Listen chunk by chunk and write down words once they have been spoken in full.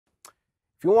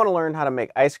If you want to learn how to make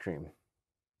ice cream,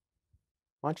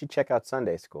 why don't you check out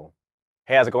Sunday School?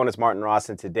 Hey, how's it going? It's Martin Ross,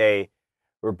 and today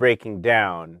we're breaking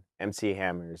down MC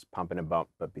Hammer's Pump and Bump.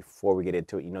 But before we get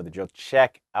into it, you know the drill.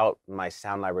 Check out my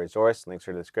sound library resource. Links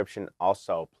are in the description.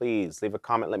 Also, please leave a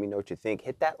comment. Let me know what you think.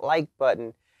 Hit that like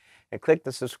button and click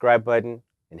the subscribe button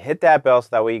and hit that bell so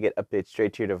that way you get updates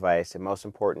straight to your device. And most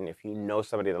important, if you know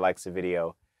somebody that likes the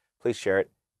video, please share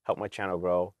it. Help my channel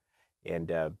grow.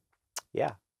 And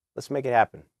yeah, let's make it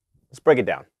happen. Let's break it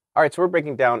down. All right, so we're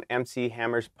breaking down MC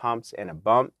Hammer's Pumps and a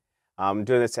Bump. I'm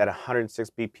doing this at 106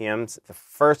 BPMs. The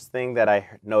first thing that I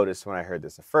noticed when I heard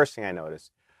this,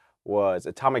 was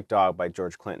Atomic Dog by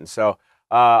George Clinton. So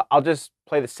I'll just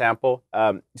play the sample.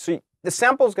 So the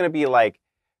sample is going to be like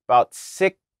about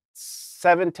 6,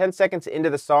 7, 10 seconds into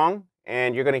the song,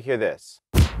 and you're going to hear this.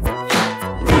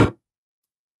 All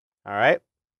right?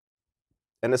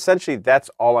 And essentially, that's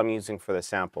all I'm using for the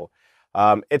sample.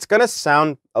 It's going to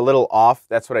sound a little off.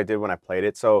 That's what I did when I played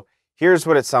it. So here's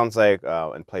what it sounds like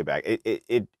in playback.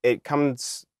 It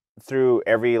comes through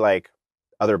every like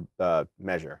other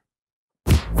measure.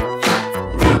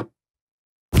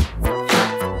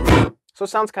 So it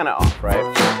sounds kind of off,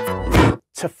 right?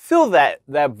 To fill that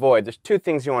void, there's two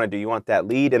things you want to do. You want that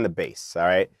lead and the bass, all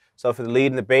right? So for the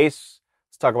lead and the bass,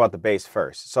 let's talk about the bass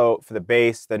first. So for the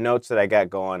bass, the notes that I got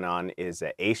going on is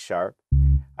an A sharp,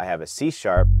 I have a C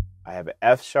sharp, I have an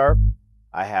F sharp,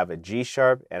 I have a G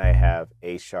sharp, and I have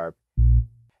A sharp.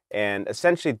 And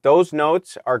essentially those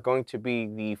notes are going to be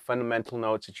the fundamental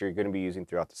notes that you're going to be using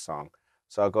throughout the song.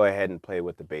 So I'll go ahead and play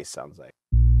what the bass sounds like.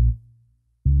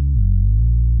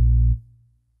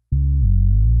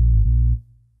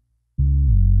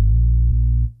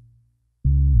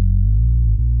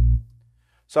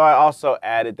 So I also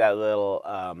added that little,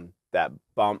 that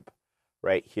bump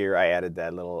right here. I added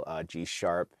that little G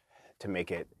sharp to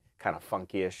make it kind of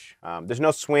funky-ish. There's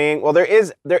no swing. Well, there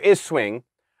is swing,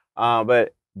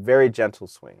 but very gentle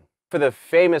swing. For the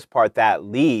famous part, that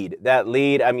lead,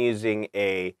 I'm using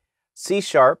a C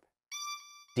sharp,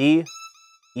 D,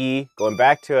 E, going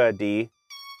back to a D,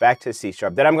 back to a C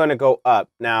sharp. Then I'm going to go up.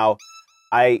 Now,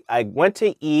 I went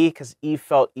to E because E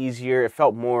felt easier. It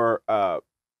felt more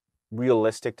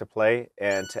realistic to play,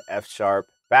 and to F sharp,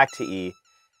 back to E,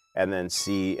 and then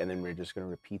C, and then we're just going to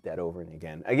repeat that over and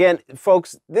again. Again,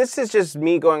 folks, this is just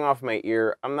me going off my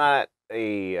ear. I'm not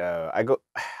a,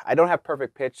 I don't have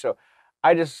perfect pitch, so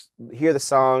I just hear the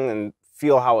song and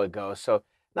feel how it goes. So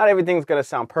not everything's going to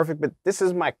sound perfect, but this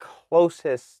is my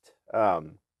closest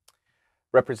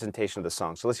representation of the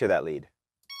song. So let's hear that lead.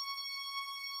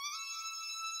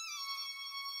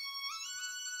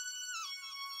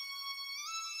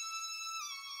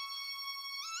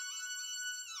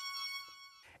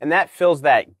 And that fills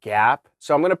that gap.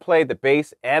 So I'm going to play the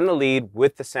bass and the lead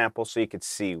with the sample so you can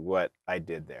see what I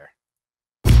did there.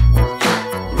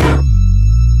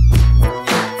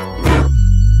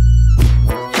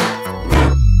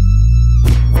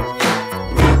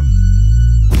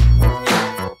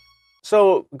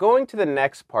 So going to the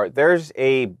next part, there's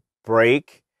a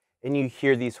break and you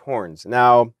hear these horns.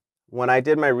 Now, when I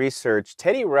did my research,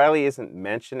 Teddy Riley isn't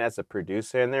mentioned as a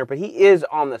producer in there, but he is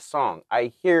on the song. I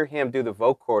hear him do the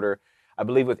vocoder, I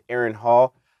believe, with Aaron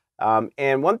Hall.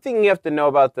 And one thing you have to know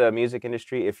about the music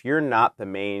industry, if you're not the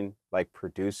main like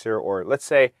producer, or let's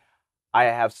say I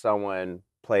have someone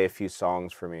play a few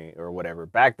songs for me or whatever,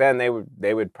 back then they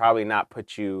would probably not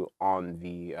put you on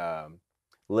the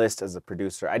list as a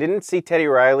producer. I didn't see Teddy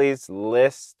Riley's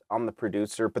list on the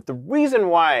producer, but the reason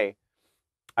why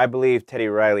I believe Teddy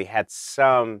Riley had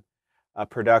some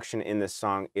production in this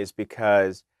song is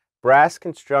because brass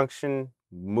construction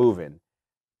moving.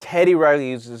 Teddy Riley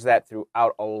uses that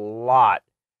throughout a lot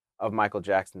of Michael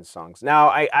Jackson's songs. Now,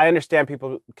 I understand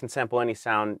people can sample any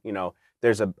sound, you know,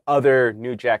 there's other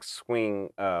New Jack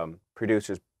Swing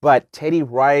producers, but Teddy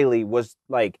Riley was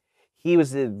like, he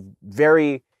was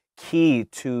very key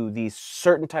to these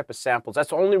certain type of samples.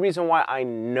 That's the only reason why I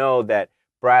know that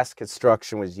brass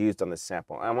construction was used on the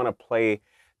sample. I want to play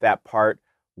that part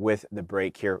with the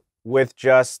break here, with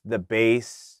just the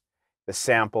bass, the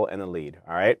sample, and the lead,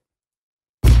 all right?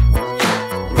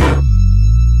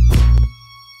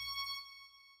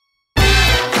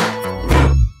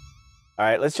 All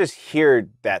right, let's just hear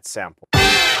that sample.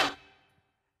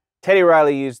 Teddy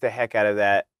Riley used the heck out of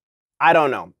that. I don't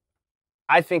know.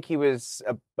 I think he was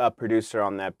a producer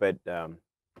on that, but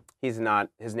he's not.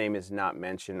 His name is not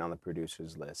mentioned on the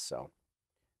producer's list, so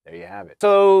there you have it.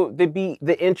 So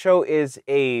the intro is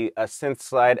a synth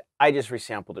slide. I just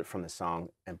resampled it from the song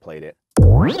and played it.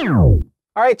 All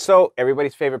right, so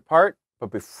everybody's favorite part. But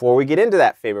before we get into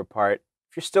that favorite part,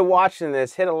 if you're still watching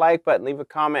this, hit a like button, leave a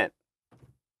comment.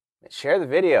 Share the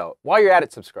video. While you're at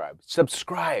it, subscribe.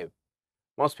 Subscribe.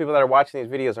 Most people that are watching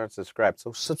these videos aren't subscribed,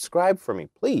 so subscribe for me.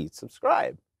 Please,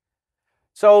 subscribe.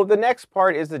 So the next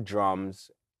part is the drums.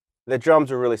 The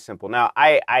drums are really simple. Now,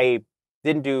 I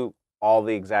didn't do all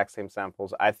the exact same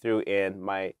samples. I threw in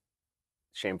my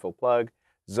shameful plug,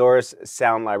 Zora's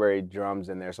Sound Library drums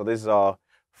in there. So this is all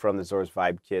from the Zora's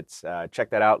Vibe kits.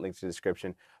 Check that out, links in the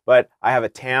description. But I have a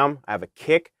tam, I have a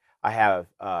kick, I have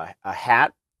a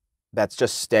hat that's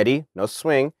just steady, no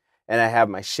swing, and I have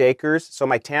my shakers. So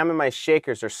my tam and my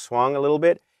shakers are swung a little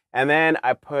bit, and then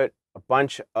I put a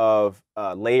bunch of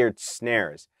layered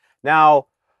snares. Now,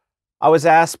 I was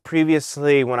asked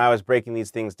previously when I was breaking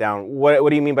these things down, what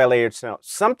do you mean by layered snares?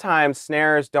 Sometimes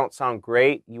snares don't sound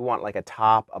great. You want like a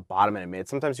top, a bottom, and a mid.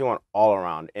 Sometimes you want all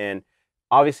around. And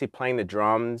obviously playing the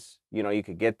drums, you know, you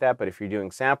could get that, but if you're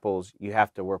doing samples, you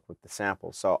have to work with the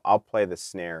samples. So I'll play the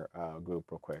snare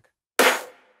group real quick.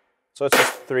 So it's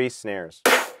just 3 snares.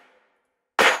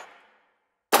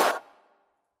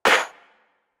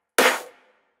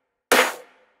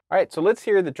 All right, so let's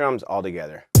hear the drums all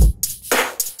together.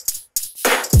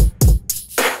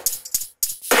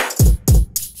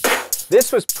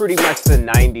 This was pretty much the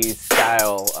 90s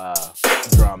style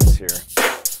drums here.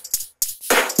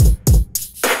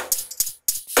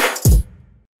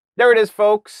 There it is,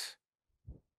 folks.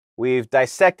 We've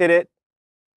dissected it.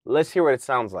 Let's hear what it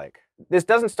sounds like. This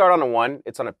doesn't start on a 1,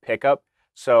 it's on a pickup.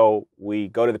 So we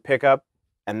go to the pickup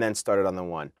and then start it on the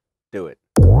 1. Do it.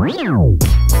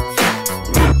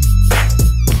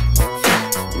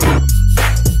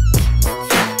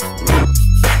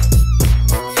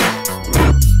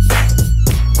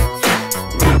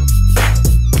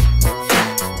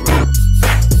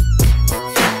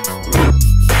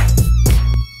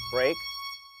 Break.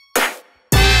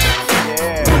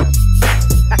 Yeah.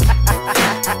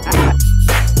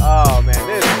 Oh man,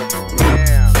 this was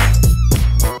damn.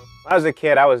 When I was a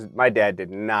kid, my dad did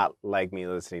not like me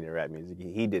listening to rap music.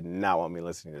 He did not want me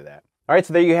listening to that. All right,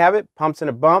 so there you have it. Pumps and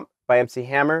a Bump by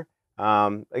mchammer.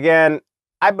 Again,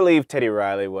 I believe Teddy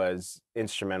Riley was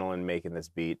instrumental in making this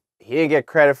beat. He didn't get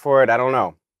credit for it. I don't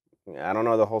know. I don't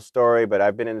know the whole story, but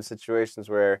I've been in situations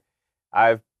where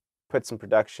I've put some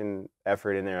production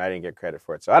effort in there. I didn't get credit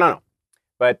for it, so I don't know.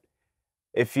 But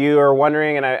if you are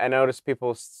wondering, and I noticed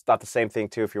people thought the same thing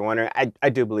too, if you're wondering, I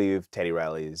do believe Teddy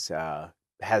Riley's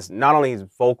has not only his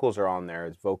vocals are on there,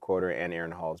 his vocoder and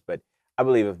Aaron Hall's, but I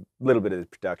believe a little bit of the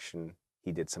production,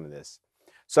 he did some of this.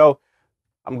 So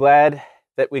I'm glad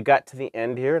that we got to the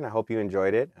end here, and I hope you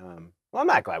enjoyed it. Well, I'm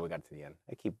not glad we got to the end.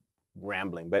 I keep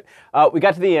rambling, but we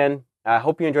got to the end. I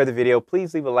hope you enjoyed the video.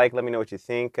 Please leave a like. Let me know what you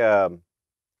think by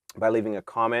leaving a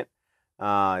comment.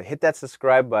 Hit that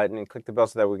subscribe button and click the bell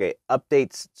so that we get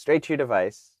updates straight to your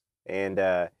device. And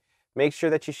make sure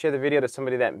that you share the video to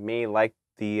somebody that may like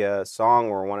the song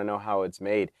or want to know how it's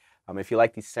made. If you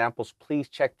like these samples, please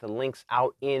check the links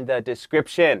out in the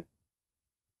description.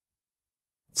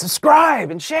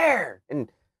 Subscribe and share. And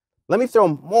let me throw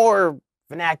more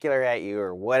vernacular at you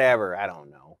or whatever. I don't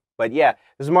know. But yeah,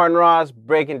 this is Martin Ross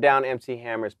breaking down MC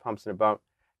Hammer's Pumps and a Bump.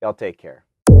 Y'all take care.